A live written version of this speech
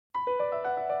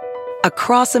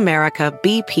Across America,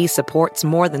 BP supports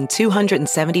more than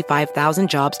 275,000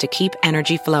 jobs to keep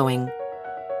energy flowing.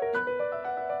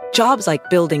 Jobs like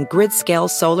building grid-scale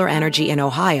solar energy in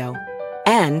Ohio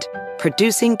and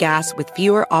producing gas with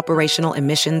fewer operational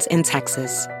emissions in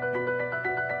Texas.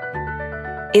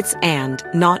 It's and,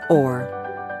 not or.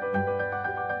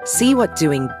 See what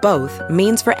doing both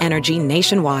means for energy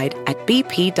nationwide at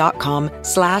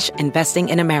bp.com/investing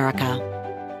in America.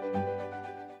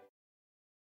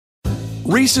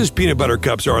 Reese's peanut butter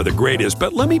cups are the greatest,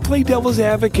 but let me play devil's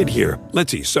advocate here.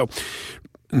 Let's see. So,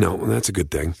 no, that's a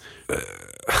good thing.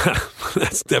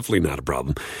 That's definitely not a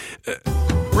problem.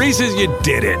 Reese's, you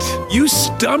did it. You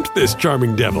stumped this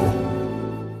charming devil.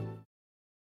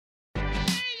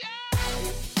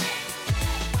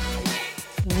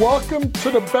 Welcome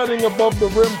to the Betting Above the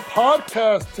Rim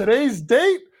podcast. Today's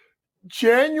date,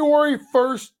 January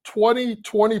 1st,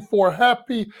 2024.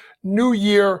 Happy New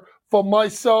Year from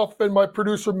myself and my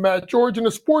producer, Matt George, and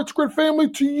the Sports Grid family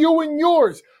to you and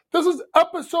yours. This is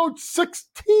episode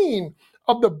 16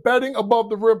 of the Betting Above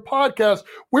the Rim podcast.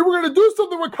 We were going to do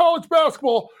something with college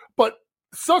basketball, but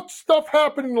such stuff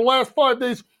happened in the last 5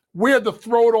 days, we had to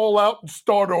throw it all out and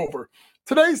start over.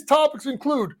 Today's topics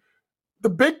include the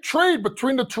big trade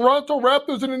between the Toronto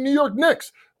Raptors and the New York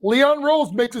Knicks. Leon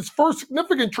Rose makes his first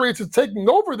significant trade since taking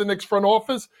over the Knicks front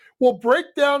office. We'll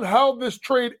break down how this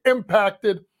trade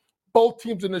impacted both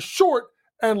teams in the short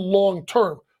and long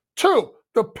term. 2,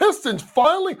 the Pistons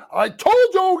finally, I told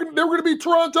you they were going to beat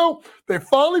Toronto. They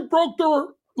finally broke their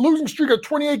losing streak of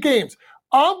 28 games.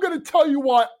 I'm going to tell you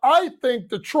why I think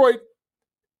Detroit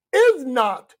is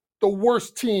not the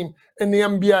worst team in the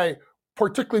NBA,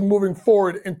 particularly moving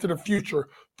forward into the future.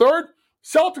 3rd,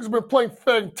 Celtics have been playing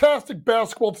fantastic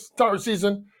basketball this entire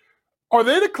season. Are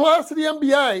they the class of the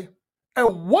NBA?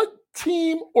 And what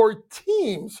team or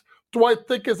teams do I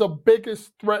think is the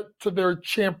biggest threat to their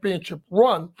championship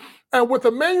run? And with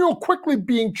Immanuel Quickley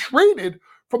being traded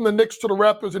from the Knicks to the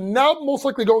Raptors and now most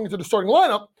likely going into the starting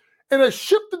lineup, it has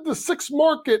shifted the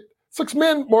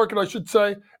six-man market, I should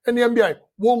say, in the NBA.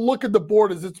 We'll look at the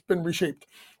board as it's been reshaped.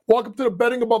 Welcome to the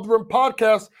Betting Above the Rim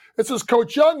podcast. This is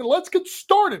Coach Young, and let's get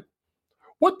started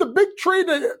with the big trade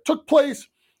that took place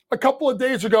a couple of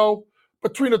days ago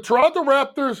between the Toronto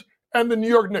Raptors and the New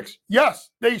York Knicks.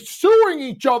 Yes, they're suing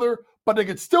each other, but they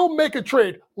could still make a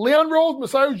trade. Leon Rose,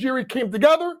 Masai Ujiri came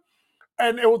together,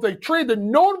 and it was a trade that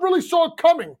no one really saw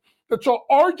coming, that saw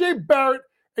R.J. Barrett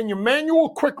and Immanuel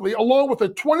Quickley, along with a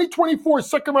 2024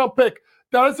 second-round pick.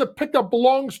 That is a pick that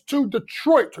belongs to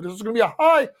Detroit. So this is going to be a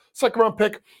high second-round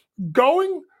pick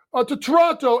going to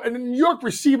Toronto, and in New York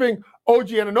receiving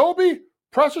OG Anunoby,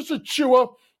 Precious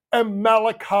Achiuwa, and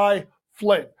Malachi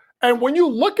Flynn. And when you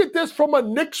look at this from a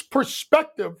Knicks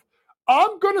perspective,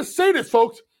 I'm going to say this,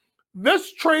 folks.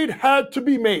 This trade had to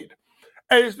be made.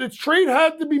 And this trade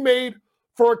had to be made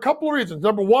for a couple of reasons.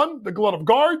 Number 1, the glut of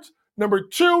guards. Number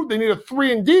 2, they need a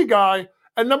 3-and-D guy.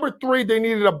 And number 3, they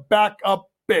needed a backup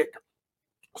big.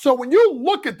 So when you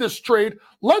look at this trade,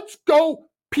 let's go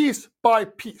piece by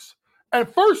piece. And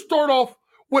first start off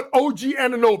with OG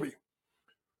Anunoby.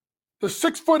 The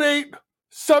 6'8",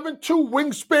 7'2"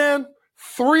 wingspan,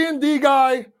 3-and-D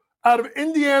guy out of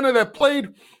Indiana that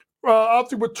played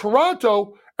obviously with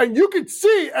Toronto. And you can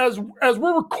see as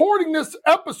we're recording this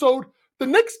episode, the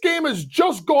Knicks game has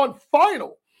just gone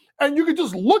final. And you can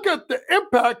just look at the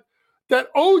impact that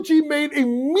OG made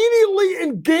immediately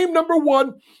in game number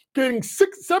 1, getting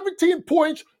 17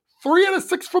 points, 3 out of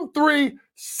 6 from 3,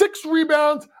 6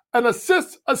 rebounds, an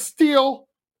assist, a steal,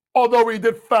 although he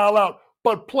did foul out,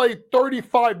 but played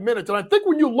 35 minutes. And I think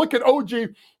when you look at OG,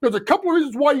 there's a couple of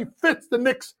reasons why he fits the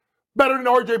Knicks better than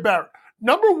R.J. Barrett.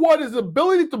 Number 1 is the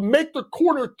ability to make the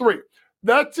corner 3.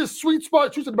 That's his sweet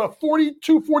spot. Shoots at about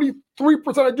 42, 43%,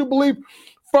 I do believe,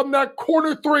 from that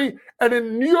corner 3. And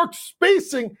in New York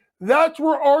spacing, that's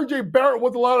where R.J. Barrett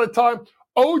was a lot of the time.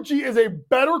 OG is a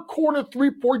better corner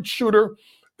 3-point shooter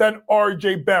than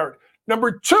R.J. Barrett.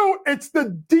 Number 2, it's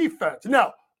the defense.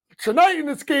 Now, tonight in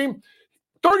this game,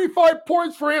 35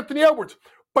 points for Anthony Edwards.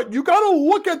 But you got to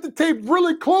look at the tape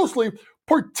really closely,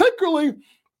 particularly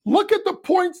look at the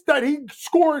points that he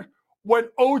scored when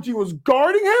OG was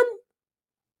guarding him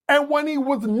and when he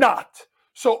was not.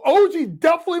 So OG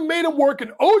definitely made him work,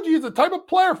 and OG is the type of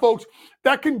player, folks,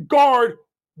 that can guard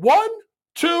 1,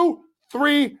 2,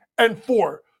 3, and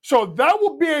 4. So that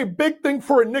will be a big thing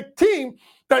for a Knicks team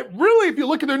that really, if you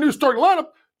look at their new starting lineup,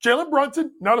 Jalen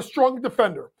Brunson, not a strong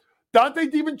defender. Dante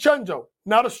DiVincenzo,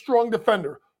 not a strong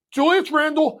defender. Julius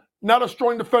Randle, not a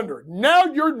strong defender. Now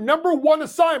your number 1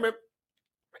 assignment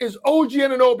is OG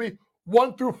Anunoby,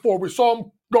 1 through 4. We saw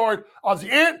him guard Ozzie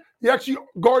Ant. He actually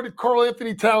guarded Karl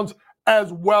Anthony Towns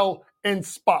as well in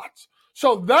spots.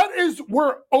 So that is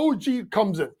where OG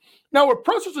comes in. Now with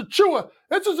Precious Achiuwa,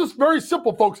 this is just very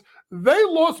simple, folks. They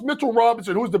lost Mitchell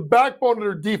Robinson, who was the backbone of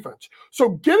their defense. So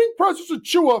getting Precious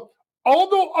Achiuwa,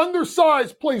 although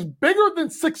undersized, plays bigger than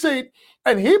 6'8",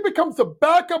 and he becomes the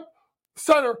backup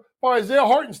center for Isaiah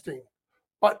Hartenstein.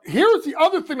 But here's the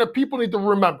other thing that people need to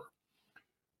remember.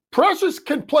 Precious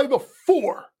can play the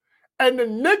 4, and the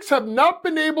Knicks have not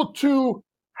been able to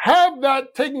have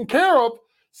that taken care of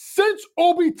since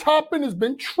Obi Toppin has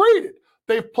been traded.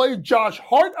 They've played Josh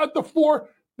Hart at the 4.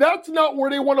 That's not where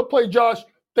they want to play Josh.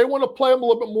 They want to play him a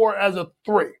little bit more as a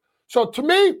 3. So to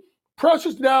me,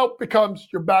 Precious now becomes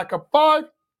your backup 5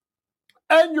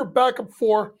 and your backup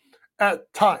 4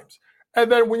 at times.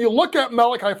 And then when you look at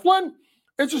Malachi Flynn,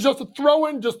 it's just a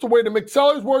throw-in, just the way the mixed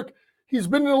salaries work. He's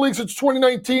been in the league since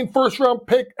 2019, first-round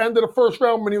pick, end of the first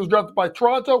round when he was drafted by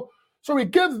Toronto. So he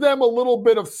gives them a little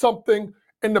bit of something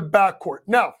in the backcourt.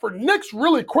 Now, for Knicks,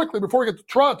 really quickly, before we get to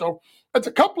Toronto, it's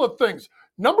a couple of things.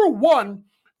 Number one,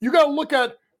 you got to look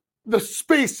at the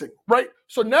spacing, right?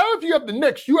 So now if you have the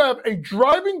Knicks, you have a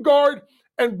driving guard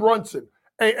and Brunson,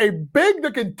 a big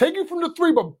that can take you from the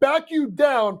 3 but back you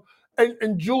down,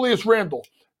 and Julius Randle.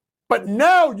 But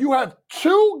now you have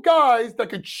 2 guys that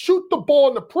can shoot the ball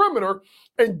in the perimeter,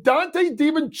 and Dante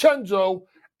DiVincenzo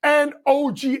and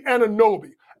OG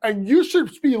Anunoby. And you should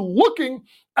be looking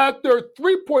at their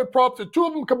 3-point props, the 2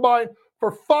 of them combined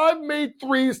for 5 made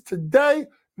threes today.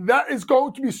 That is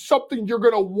going to be something you're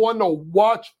going to want to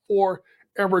watch for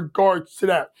in regards to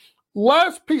that.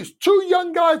 Last piece, 2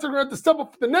 young guys that are going to have to step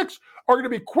up for the Knicks are going to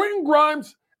be Quentin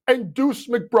Grimes and Deuce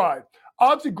McBride.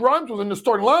 Obviously, Grimes was in the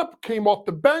starting lineup, came off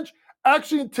the bench.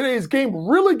 Actually, in today's game,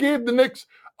 really gave the Knicks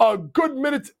good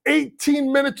minutes,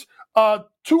 18 minutes,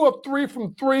 2 of 3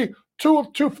 from 3, 2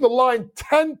 of 2 from the line,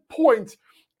 10 points,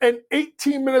 and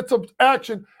 18 minutes of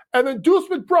action. And then Deuce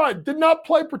McBride did not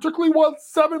play particularly well,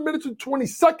 7 minutes and 20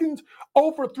 seconds,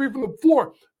 0 for 3 from the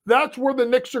floor. That's where the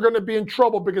Knicks are going to be in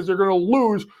trouble because they're going to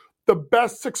lose the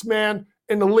best 6-man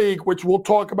in the league, which we'll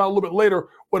talk about a little bit later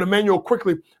with Immanuel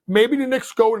Quickley. Maybe the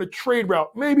Knicks go in a trade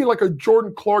route, maybe like a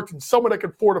Jordan Clarkson, someone that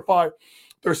can fortify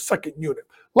their second unit.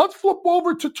 Let's flip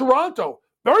over to Toronto.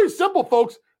 Very simple,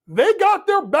 folks. They got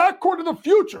their backcourt of the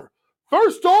future.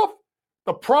 First off,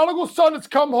 the prodigal son has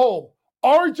come home.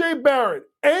 R.J. Barrett,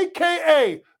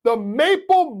 a.k.a. the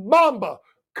Maple Mamba,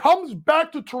 comes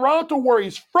back to Toronto where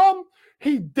he's from.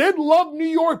 He did love New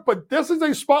York, but this is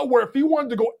a spot where if he wanted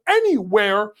to go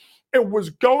anywhere, it was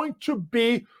going to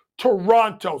be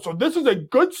Toronto. So this is a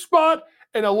good spot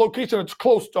in a location that's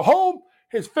close to home.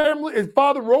 His family, his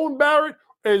father, Rowan Barrett,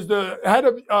 is the head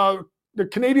of the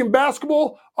Canadian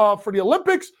basketball for the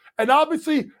Olympics. And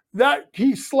obviously that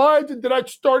he slides into that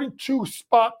starting 2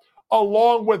 spot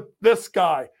along with this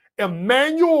guy,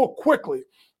 Immanuel Quickley.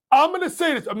 I'm going to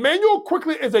say this. Immanuel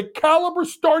Quickley is a caliber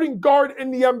starting guard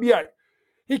in the NBA.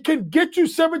 He can get you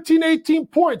 17, 18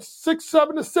 points, 6,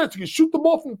 7 assists. He can shoot the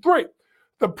ball from 3.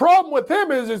 The problem with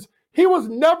him is he was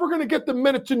never going to get the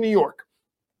minutes in New York.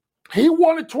 He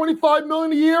wanted $25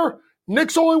 million a year.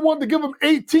 Knicks only wanted to give him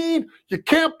 18. You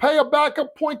can't pay a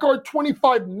backup point guard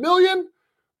 $25 million.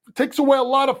 It takes away a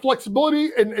lot of flexibility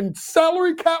and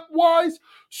salary cap wise.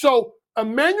 So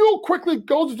Immanuel Quickley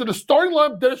goes into the starting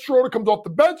lineup. Dennis Schroeder comes off the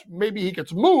bench. Maybe he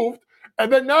gets moved.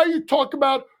 And then now you talk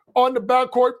about on the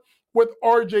backcourt with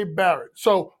R.J. Barrett.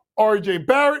 So R.J.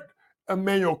 Barrett,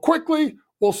 Immanuel Quickley.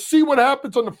 We'll see what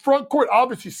happens on the front court.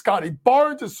 Obviously, Scotty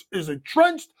Barnes is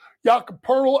entrenched. Jakob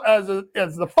Poeltl as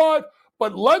the 5.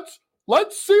 But let's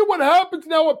see what happens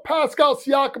now with Pascal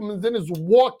Siakam in his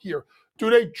walk here. Do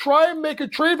they try and make a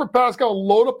trade for Pascal and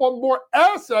load up on more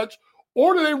assets,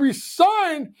 or do they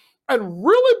resign and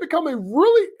really become a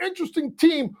really interesting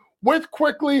team with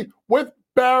Quickley, with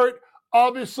Barrett,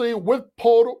 obviously with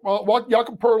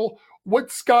Jakob Poeltl,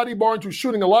 with Scotty Barnes, who's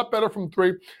shooting a lot better from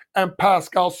 3, and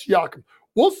Pascal Siakam.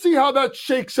 We'll see how that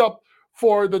shakes up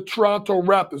for the Toronto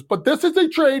Raptors. But this is a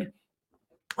trade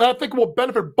that I think will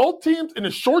benefit both teams in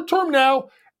the short term now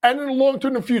and in the long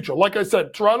term in the future. Like I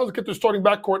said, Toronto's get their starting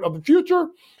backcourt of the future.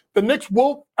 The Knicks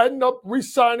will end up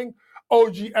re-signing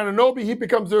OG Anunoby. He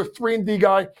becomes their 3-and-D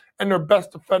guy and their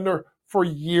best defender for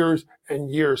years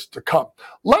and years to come.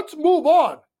 Let's move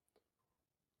on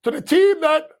to the team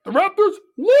that the Raptors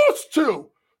lost to,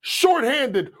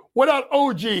 shorthanded, without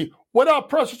OG, without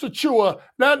Precious Achiuwa,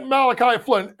 that Malachi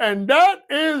Flynn, and that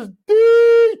is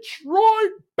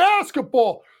Detroit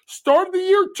basketball. Started the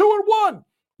year 2-1,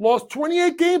 lost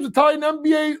 28 games to tie an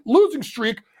NBA losing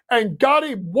streak, and got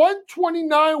a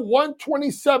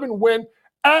 129-127 win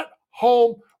at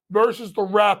home versus the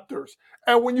Raptors.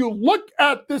 And when you look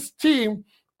at this team,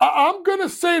 I'm going to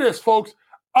say this, folks.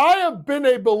 I have been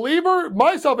a believer,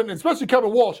 myself and especially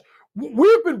Kevin Walsh. We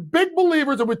have been big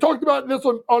believers, and we talked about this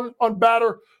on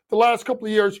Batter the last couple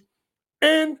of years,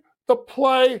 in the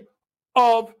play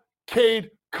of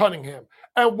Cade Cunningham.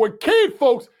 And with Cade,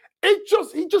 folks,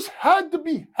 he just had to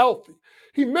be healthy.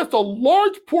 He missed a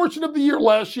large portion of the year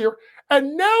last year,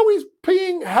 and now he's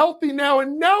being healthy now,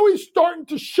 and now he's starting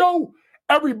to show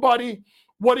everybody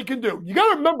what he can do. You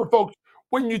got to remember, folks,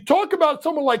 when you talk about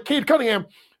someone like Cade Cunningham,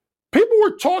 people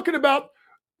were talking about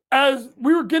as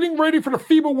we were getting ready for the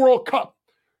FIBA World Cup.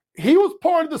 He was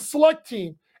part of the select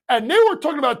team, and they were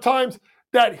talking about times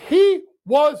that he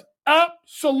was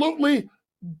absolutely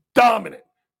dominant,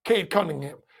 Cade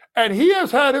Cunningham. And he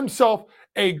has had himself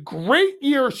a great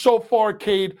year so far,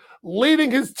 Cade, leading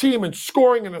his team in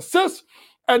scoring and assists.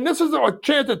 And this is a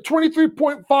chance at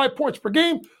 23.5 points per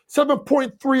game,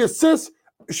 7.3 assists,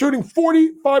 shooting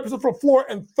 45% from the floor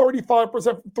and 35%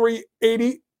 from three,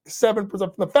 87%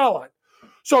 from the foul line.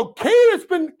 So Cade has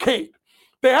been Cade.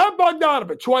 They have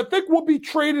Bogdanovich, who I think will be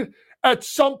traded at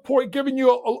some point, giving you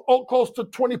close to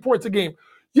 20 points a game.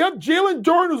 You have Jalen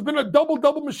Duren, who's been a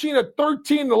double-double machine at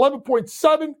 13 and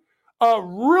 11.7,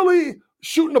 really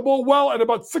shooting the ball well at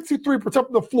about 63%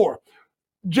 from the floor.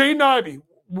 Jaden Ivey,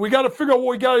 we got to figure out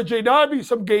what we got at Jaden Ivey.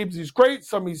 Some games he's great,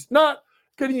 some he's not.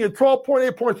 Getting you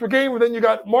 12.8 points per game, and then you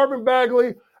got Marvin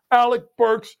Bagley, Alec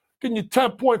Burks, getting you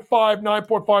 10.5,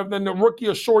 9.5, and then the rookie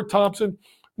Ashore Thompson,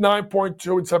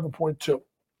 9.2 and 7.2.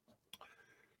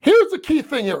 Here's the key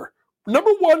thing here.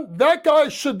 Number one, that guy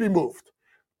should be moved.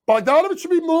 Bogdanovich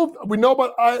should be moved. We know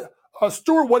about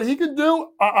Stewart, what he can do.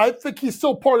 I think he's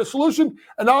still part of the solution.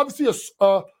 And obviously,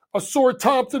 Ashore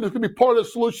Thompson is going to be part of the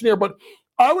solution here. But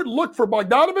I would look for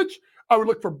Bogdanovich, I would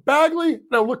look for Bagley, and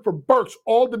I would look for Burks,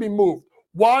 all to be moved.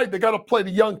 Why? They got to play the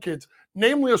young kids,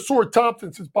 namely Ashore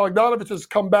Thompson. Since Bogdanovich has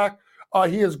come back,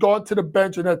 he has gone to the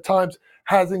bench and at times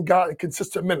hasn't gotten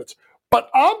consistent minutes. But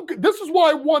this is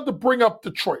why I wanted to bring up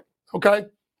Detroit, okay?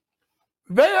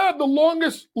 They have the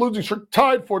longest losing streak,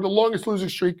 tied for the longest losing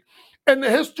streak in the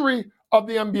history of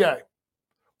the NBA.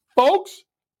 Folks,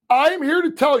 I am here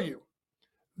to tell you,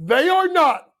 they are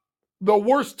not the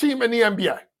worst team in the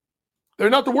NBA. They're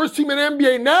not the worst team in the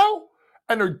NBA now,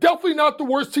 and they're definitely not the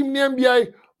worst team in the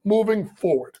NBA moving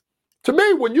forward. To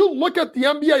me, when you look at the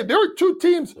NBA, there are two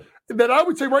teams that I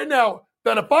would say right now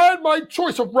that if I had my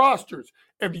choice of rosters,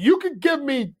 if you could give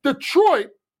me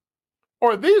Detroit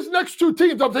or these next two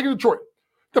teams, I'm taking Detroit.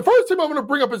 The first team I'm going to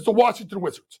bring up is the Washington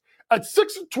Wizards. At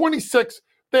 6-26,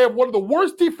 they have one of the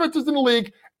worst defenses in the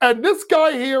league. And this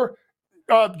guy here,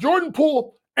 Jordan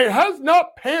Poole, it has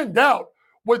not panned out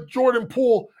with Jordan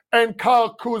Poole and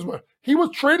Kyle Kuzma. He was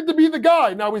traded to be the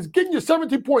guy. Now he's getting you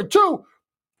 17.2.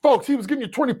 Folks, he was giving you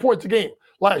 20 points a game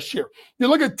last year. You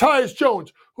look at Tyus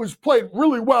Jones, who's played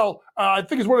really well. I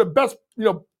think he's one of the best,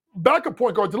 backup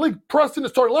point guards in the league. Pressed in the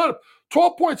starting lineup,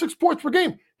 12.6 points per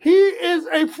game. He is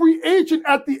a free agent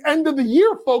at the end of the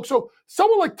year, folks. So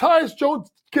someone like Tyus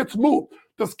Jones gets moved.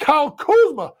 Does Kyle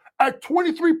Kuzma at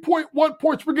 23.1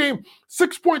 points per game,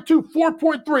 6.2,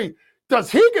 4.3, does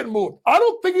he get moved? I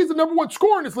don't think he's the number one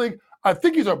scorer in this league. I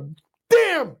think he's a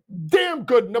damn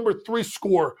good number 3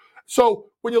 scorer. So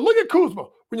when you look at Kuzma,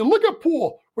 when you look at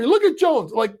Poole, when you look at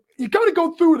Jones, you got to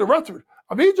go through the rest of it.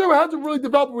 Avdija hasn't really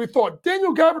developed what we thought.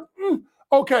 Daniel Gafford,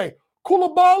 okay.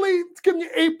 Coulibaly, it's giving you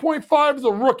 8.5 as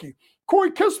a rookie. Corey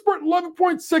Kispert,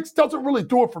 11.6, doesn't really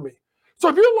do it for me. So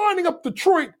if you're lining up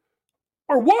Detroit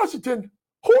or Washington,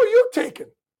 who are you taking?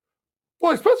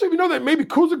 Well, especially if you know that maybe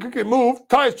Kuzma could get moved.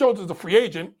 Tyus Jones is a free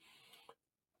agent.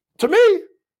 To me,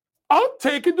 I'm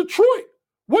taking Detroit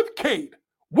with Cade,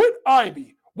 with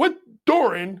Ivy, with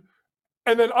Duren,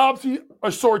 and then obviously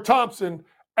Ashore Thompson,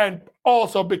 and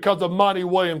also because of Monty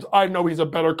Williams, I know he's a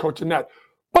better coach than that.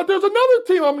 But there's another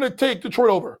team I'm going to take Detroit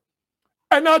over,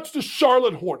 and that's the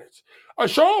Charlotte Hornets. A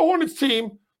Charlotte Hornets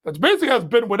team that basically has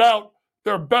been without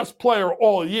their best player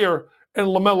all year in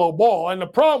LaMelo Ball. And the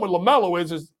problem with LaMelo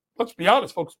is let's be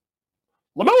honest, folks,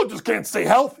 LaMelo just can't stay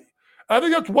healthy. And I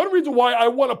think that's one reason why I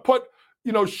want to put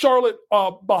Charlotte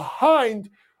behind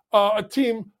a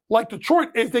team like Detroit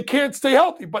is they can't stay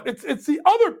healthy. But it's the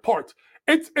other part.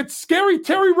 It's scary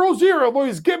Terry Rozier, although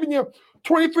he's giving you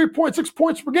 23.6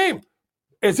 points per game.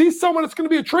 Is he someone that's going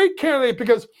to be a trade candidate?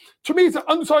 Because to me, he's an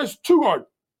undersized 2-guard.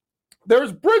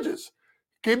 There's Bridges.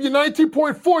 Gave you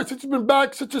 19.4 since he's been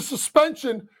back, such a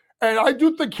suspension. And I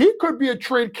do think he could be a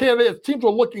trade candidate if teams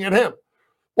are looking at him.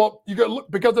 Well, you got to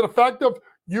look because of the fact of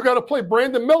you got to play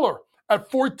Brandon Miller at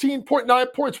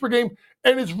 14.9 points per game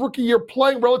in his rookie year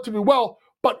playing relatively well.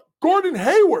 But Gordon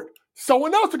Hayward,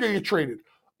 someone else is going to get traded.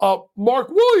 Mark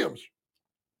Williams,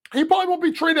 he probably won't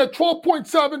be traded at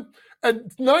 12.7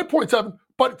 and 9.7,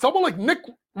 but someone like Nick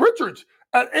Richards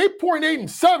at 8.8 and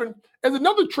 7 is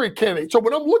another trade candidate. So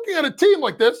when I'm looking at a team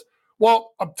like this,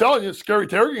 well, I'm telling you, Scary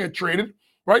Terry can get traded,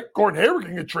 right? Gordon Hayward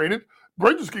can get traded.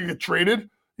 Bridges can get traded.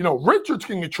 Richards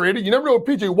can get traded. You never know with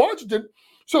P.J. Washington.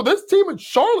 So this team in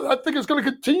Charlotte, I think, is going to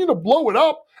continue to blow it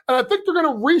up. And I think they're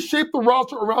going to reshape the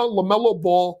roster around LaMelo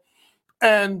Ball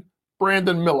and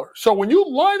Brandon Miller. So when you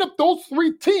line up those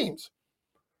three teams,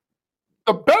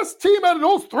 the best team out of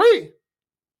those three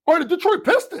are the Detroit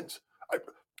Pistons.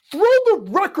 Throw the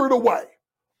record away.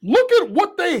 Look at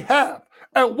what they have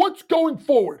and what's going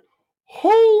forward.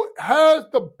 Who has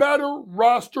the better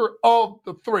roster of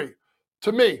the three?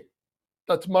 To me,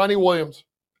 that's Monty Williams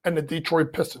and the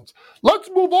Detroit Pistons. Let's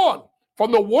move on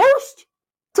from the worst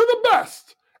to the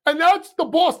best. And that's the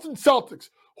Boston Celtics,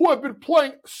 who have been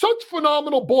playing such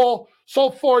phenomenal ball so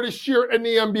far this year in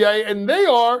the NBA. And they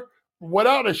are,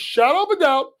 without a shadow of a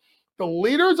doubt, the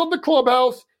leaders of the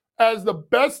clubhouse as the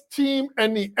best team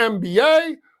in the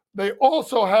NBA. They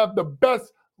also have the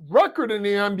best record in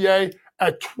the NBA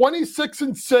at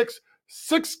 26-6,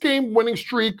 6-game winning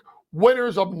streak,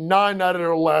 winners of 9 out of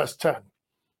their last 10.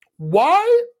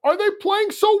 Why are they playing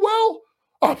so well?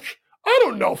 I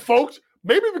don't know, folks.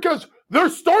 Maybe because their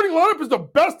starting lineup is the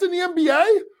best in the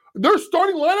NBA. Their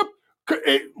starting lineup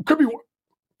could be one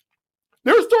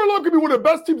of the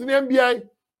best teams in the NBA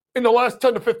in the last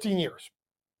 10 to 15 years.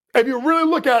 If you really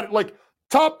look at it, like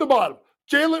top to bottom,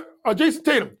 Jason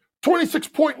Tatum,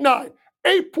 26.9,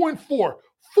 8.4,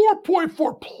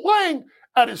 4.4, playing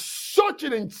at such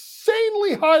an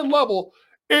insanely high level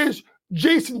is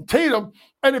Jason Tatum.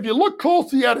 And if you look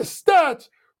closely at his stats,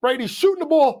 right, he's shooting the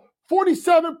ball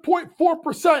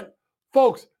 47.4%.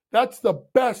 Folks, that's the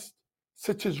best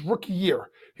since his rookie year.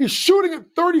 He's shooting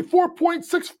at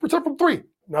 34.6% from three.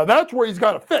 Now that's where he's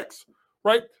got to fix,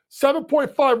 right?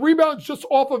 7.5 rebounds just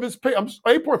off of his pace.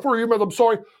 8.4 rebounds, I'm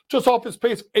sorry, just off his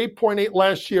pace, 8.8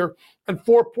 last year, and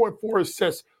 4.4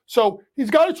 assists. So he's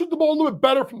got to shoot the ball a little bit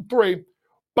better from three,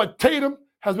 but Tatum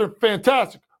has been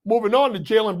fantastic. Moving on to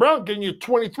Jaylen Brown, getting you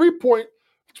 23 points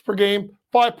per game,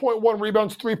 5.1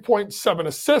 rebounds, 3.7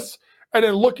 assists. And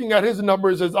then looking at his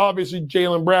numbers, is obviously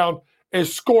Jaylen Brown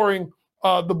is scoring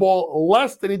the ball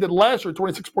less than he did last year,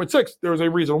 26.6. There's a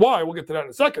reason why. We'll get to that in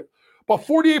a second. But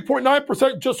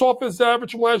 48.9% just off his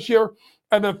average from last year,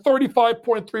 and then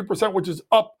 35.3%, which is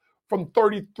up from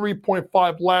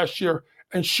 33.5 last year,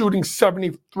 and shooting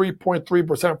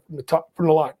 73.3% from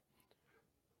the line.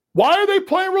 Why are they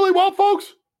playing really well,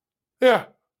 folks? Yeah,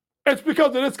 it's because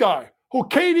of this guy who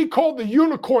KD called the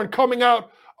unicorn coming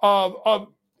out from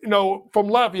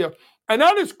Latvia, and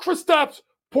that is Kristaps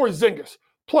Porzingis,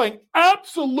 playing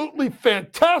absolutely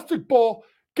fantastic ball,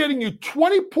 getting you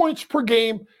 20 points per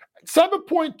game,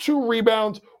 7.2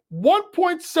 rebounds,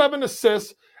 1.7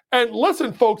 assists. And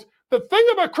listen, folks, the thing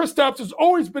about Kristaps has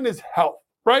always been his health,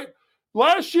 right?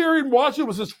 Last year in Washington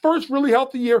was his first really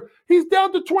healthy year. He's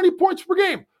down to 20 points per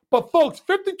game. But folks,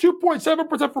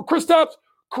 52.7% for Kristaps,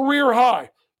 career high.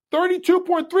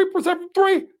 32.3% from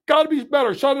three, got to be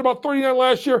better. Shot at about 39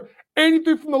 last year,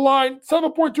 83 from the line,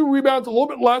 7.2 rebounds, a little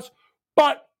bit less.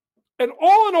 But in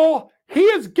all,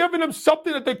 he has given them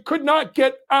something that they could not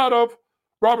get out of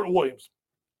Robert Williams.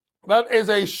 That is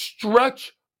a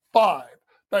stretch five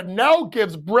that now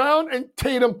gives Brown and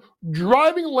Tatum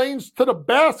driving lanes to the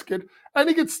basket, and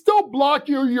he can still block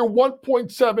you your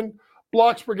 1.7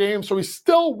 blocks per game. So he's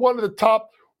still one of the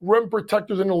top rim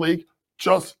protectors in the league,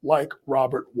 just like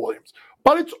Robert Williams.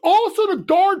 But it's also the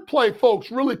guard play,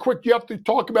 folks, really quick, you have to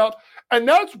talk about. And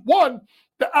that's one,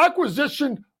 the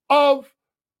acquisition of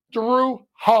Jrue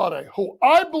Holiday, who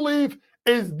I believe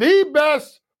is the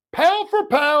best pound for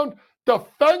pound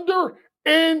defender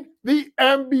in the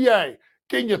NBA.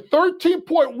 Getting you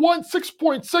 13.1,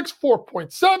 6.6,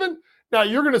 4.7. Now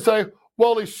you're going to say,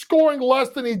 well, he's scoring less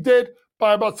than he did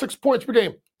by about 6 points per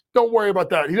game. Don't worry about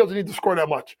that. He doesn't need to score that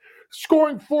much.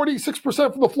 Scoring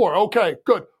 46% from the floor. Okay,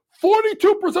 good.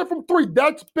 42% from three.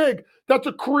 That's big. That's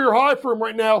a career high for him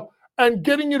right now. And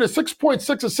getting you to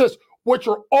 6.6 assists, which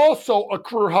are also a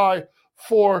career high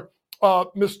for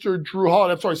Mr. Jrue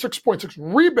Holiday. I'm sorry, 6.6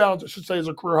 rebounds, I should say, is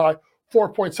a career high.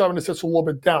 4.7 assists, a little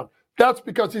bit down. That's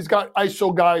because he's got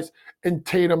ISO guys in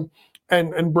Tatum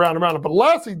and Brown around him. But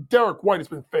lastly, Derek White has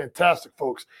been fantastic,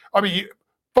 folks. I mean,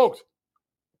 folks,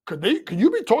 could you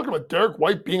be talking about Derek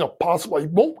White being a possible? He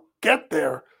won't get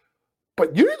there,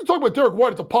 but you need to talk about Derek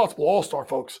White as a possible all-star,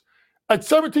 folks. At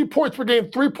 17 points per game,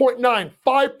 3.9,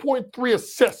 5.3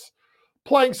 assists,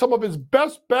 playing some of his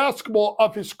best basketball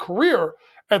of his career.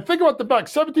 And think about the fact,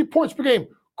 17 points per game,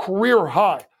 career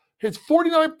high. His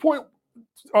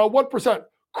 49.1%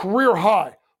 career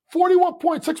high.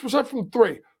 41.6% from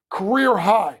three, career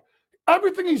high.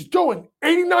 Everything he's doing,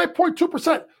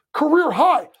 89.2%, career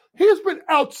high. He has been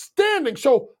outstanding.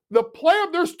 So the play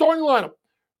of their starting lineup,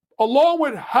 along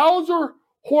with Hauser,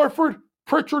 Horford,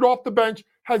 Pritchard off the bench,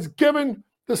 has given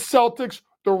the Celtics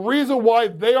the reason why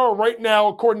they are right now,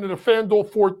 according to the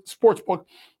FanDuel Sportsbook,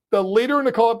 the leader in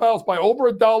the clubhouse by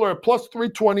over $1 at plus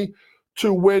 320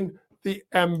 to win the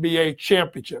NBA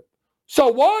championship. So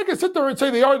while I can sit there and say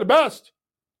they are the best,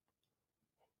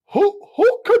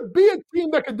 who could be a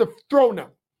team that could dethrone them?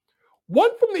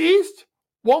 One from the East,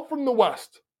 one from the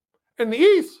West. In the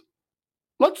East,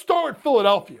 let's start with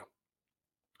Philadelphia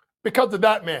because of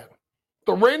that man,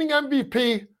 the reigning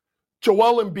MVP,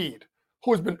 Joel Embiid,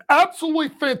 who has been absolutely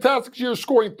fantastic this year,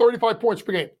 scoring 35 points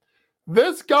per game.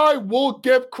 This guy will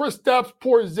give Kristaps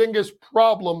Porzingis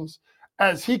problems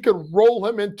as he could roll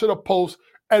him into the post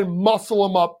and muscle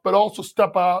him up, but also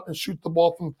step out and shoot the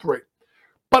ball from three.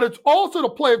 But it's also the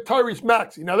play of Tyrese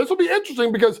Maxey. Now, this will be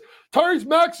interesting because Tyrese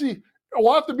Maxey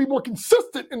will have to be more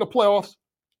consistent in the playoffs,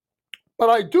 but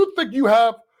I do think you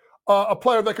have a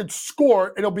player that could score,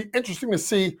 and it'll be interesting to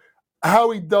see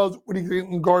how he does when he's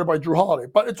getting guarded by Drew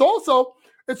Holiday. But it's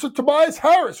a Tobias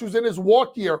Harris who's in his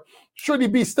walk year. Should he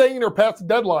be staying there past the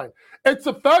deadline? It's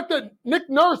the fact that Nick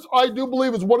Nurse, I do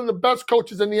believe, is one of the best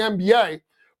coaches in the NBA.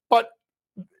 But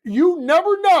you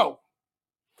never know.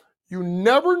 You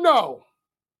never know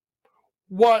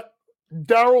what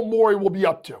Daryl Morey will be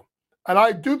up to. And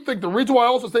I do think the reason why I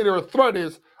also say they're a threat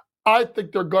is I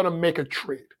think they're going to make a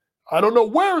trade. I don't know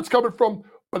where it's coming from,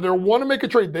 but they want to make a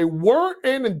trade. They were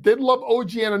in and did love OG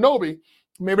Anunoby.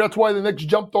 Maybe that's why the Knicks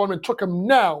jumped on and took him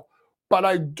now. But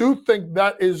I do think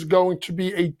that is going to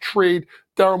be a trade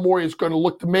Daryl Morey is going to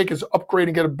look to make, is upgrade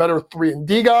and get a better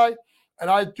 3-and-D guy. And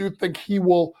I do think he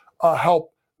will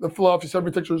help the Philadelphia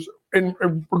 76ers in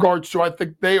regards to, I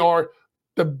think they are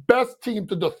the best team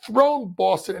to dethrone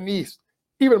Boston in the East,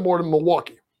 even more than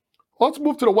Milwaukee. Let's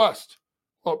move to the West.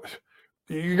 Well,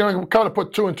 you're going to kind of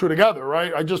put two and two together,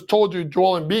 right? I just told you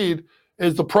Joel Embiid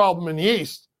is the problem in the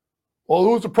East. Well,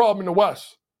 who's the problem in the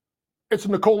West? It's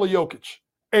Nikola Jokic,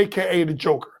 a.k.a. the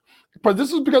Joker. But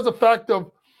this is because of the fact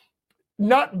of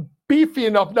not beefy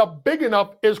enough, not big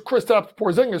enough is Kristaps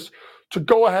Porzingis to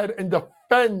go ahead and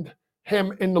defend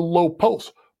him in the low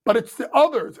post. But it's the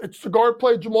others. It's the guard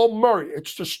play of Jamal Murray.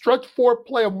 It's the stretch four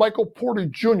play of Michael Porter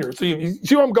Jr. So you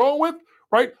see what I'm going with,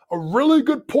 right? A really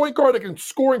good point guard that can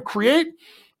score and create.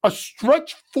 A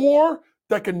stretch four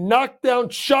that can knock down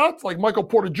shots like Michael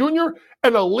Porter Jr.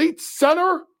 An elite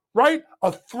center, right?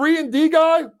 A 3-and-D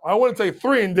guy. I wouldn't say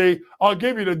 3-and-D. I'll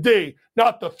give you the D,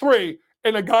 not the 3.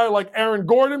 And a guy like Aaron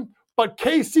Gordon. But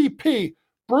KCP,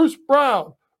 Bruce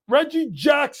Brown, Reggie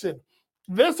Jackson.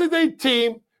 This is a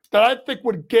team that I think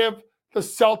would give the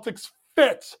Celtics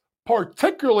fits,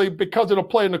 particularly because it'll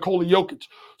play Nikola Jokic.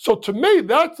 So to me,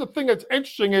 that's the thing that's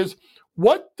interesting is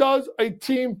what does a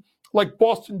team like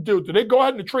Boston do? Do they go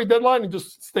ahead in the trade deadline and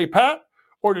just stay pat?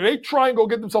 Or do they try and go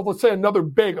get themselves, let's say, another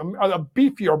big, a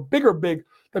beefy or bigger big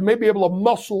that may be able to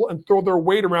muscle and throw their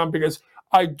weight around? Because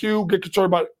I do get concerned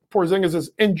about Porzingis'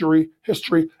 injury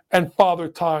history and father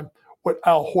time with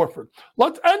Al Horford.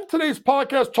 Let's end today's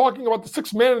podcast talking about the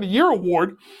Sixth Man of the Year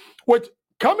award, which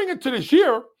coming into this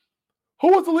year, who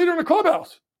was the leader in the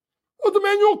clubhouse? It was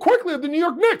Immanuel Quickley of the New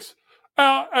York Knicks.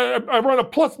 I run a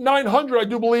plus 900, I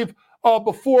do believe,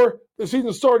 before the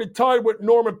season started, tied with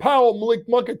Norman Powell, Malik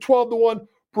Monk at 12-1,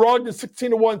 Brogdon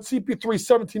 16-1, CP3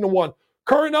 17-1.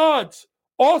 Current odds,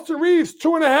 Austin Reeves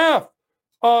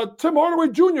 2.5, Tim Hardaway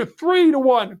Jr.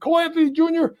 3-1, Cole Anthony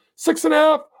Jr.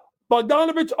 6.5,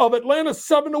 Bogdanovich of Atlanta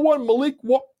 7-1, Malik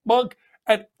Monk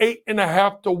at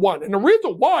 8.5-1. And the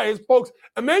reason why is, folks,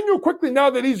 Immanuel Quickley, now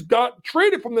that he's got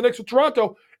traded from the Knicks to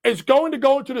Toronto, is going to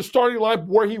go into the starting lineup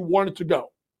where he wanted to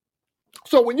go.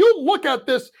 So when you look at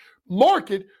this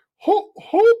market,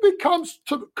 who becomes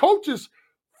to the coach's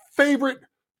favorite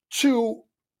to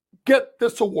get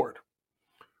this award?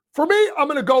 For me, I'm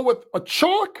going to go with a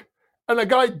chalk and a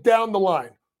guy down the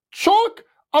line. Chalk,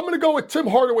 I'm going to go with Tim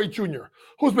Hardaway Jr.,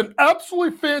 who's been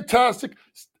absolutely fantastic,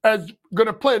 as going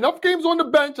to play enough games on the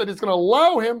bench that is going to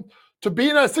allow him to be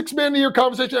in that Sixth Man of the Year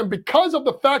conversation. And because of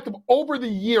the fact of over the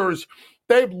years,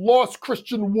 they've lost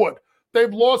Christian Wood.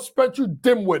 They've lost Spencer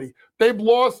Dinwiddie. They've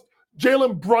lost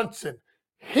Jalen Brunson.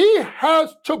 He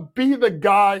has to be the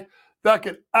guy that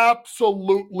can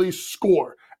absolutely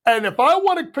score. And if I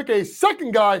want to pick a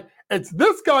second guy, it's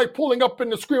this guy pulling up in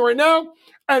the screen right now,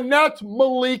 and that's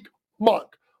Malik Monk.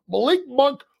 Malik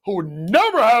Monk, who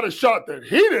never had a shot that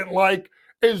he didn't like,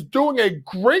 is doing a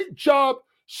great job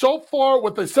so far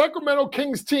with the Sacramento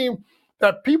Kings team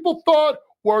that people thought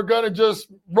who are going to just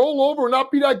roll over and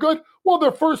not be that good? Well,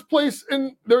 they're first place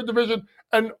in their division,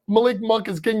 and Malik Monk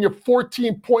is getting you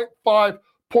 14.5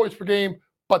 points per game.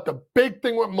 But the big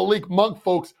thing with Malik Monk,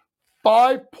 folks,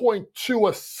 5.2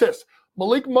 assists.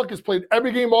 Malik Monk has played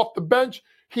every game off the bench.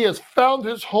 He has found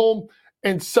his home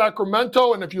in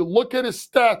Sacramento, and if you look at his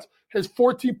stats, his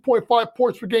 14.5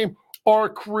 points per game are a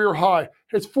career high.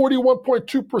 His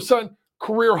 41.2%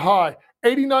 career high.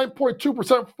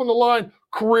 89.2% from the line,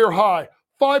 career high.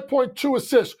 5.2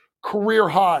 assists, career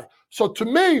high. So to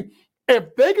me,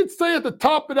 if they could stay at the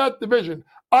top of that division,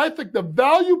 I think the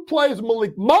value play is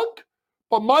Malik Monk,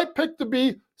 but my pick to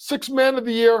be Sixth Man of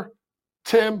the Year,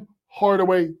 Tim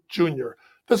Hardaway Jr.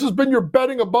 This has been your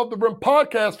Betting Above the Rim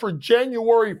podcast for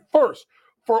January 1st.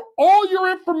 For all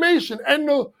your information and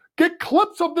to get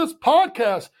clips of this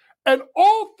podcast and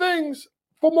all things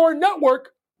from our network,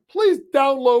 please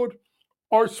download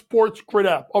our Sports Grid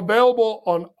app, available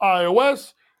on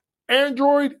iOS,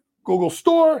 Android, Google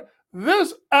Store.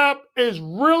 This app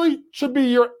should be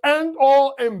your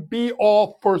end-all and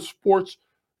be-all for sports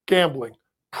gambling.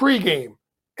 Pre-game,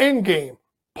 in-game,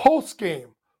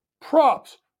 post-game,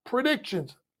 props,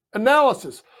 predictions,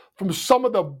 analysis from some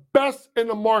of the best in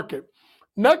the market.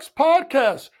 Next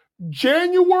podcast,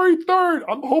 January 3rd.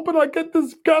 I'm hoping I get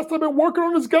this guest. I've been working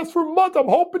on this guest for months. I'm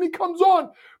hoping he comes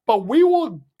on. But we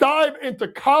will dive into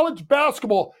college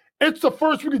basketball. It's the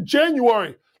first week of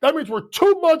January. That means we're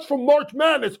 2 months from March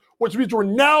Madness, which means we're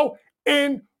now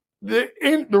in the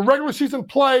regular season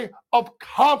play of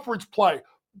conference play.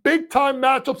 Big-time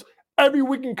matchups every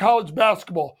week in college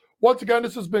basketball. Once again,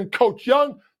 this has been Coach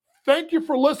Young. Thank you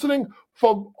for listening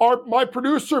from my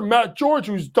producer, Matt George,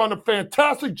 who's done a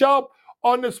fantastic job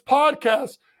on this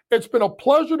podcast. It's been a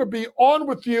pleasure to be on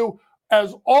with you.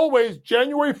 As always,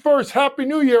 January 1st, Happy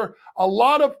New Year. A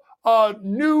lot of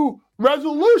new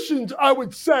resolutions, I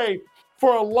would say,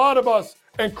 for a lot of us,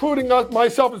 including us,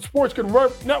 myself, and Sports Grid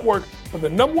Network. But the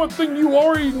number one thing you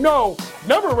already know,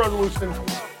 never a resolution,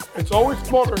 it's always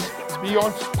smarter to be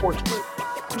on Sports Grid.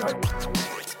 Good night.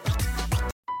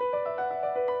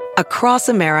 Across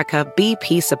America,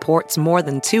 BP supports more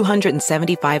than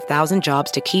 275,000 jobs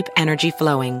to keep energy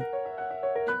flowing.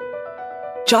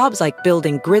 Jobs like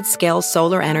building grid-scale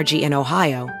solar energy in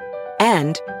Ohio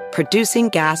and producing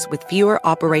gas with fewer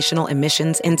operational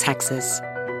emissions in Texas.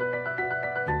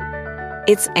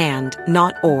 It's and,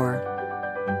 not or.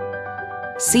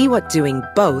 See what doing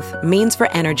both means for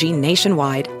energy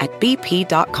nationwide at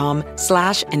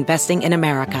bp.com/investing in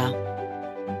America.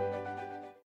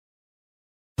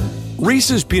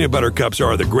 Reese's peanut butter cups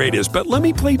are the greatest, but let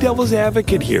me play devil's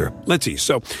advocate here. Let's see.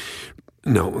 So,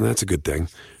 no, that's a good thing.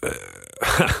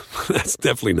 That's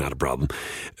definitely not a problem.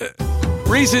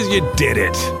 Reese's, you did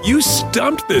it. You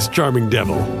stumped this charming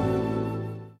devil.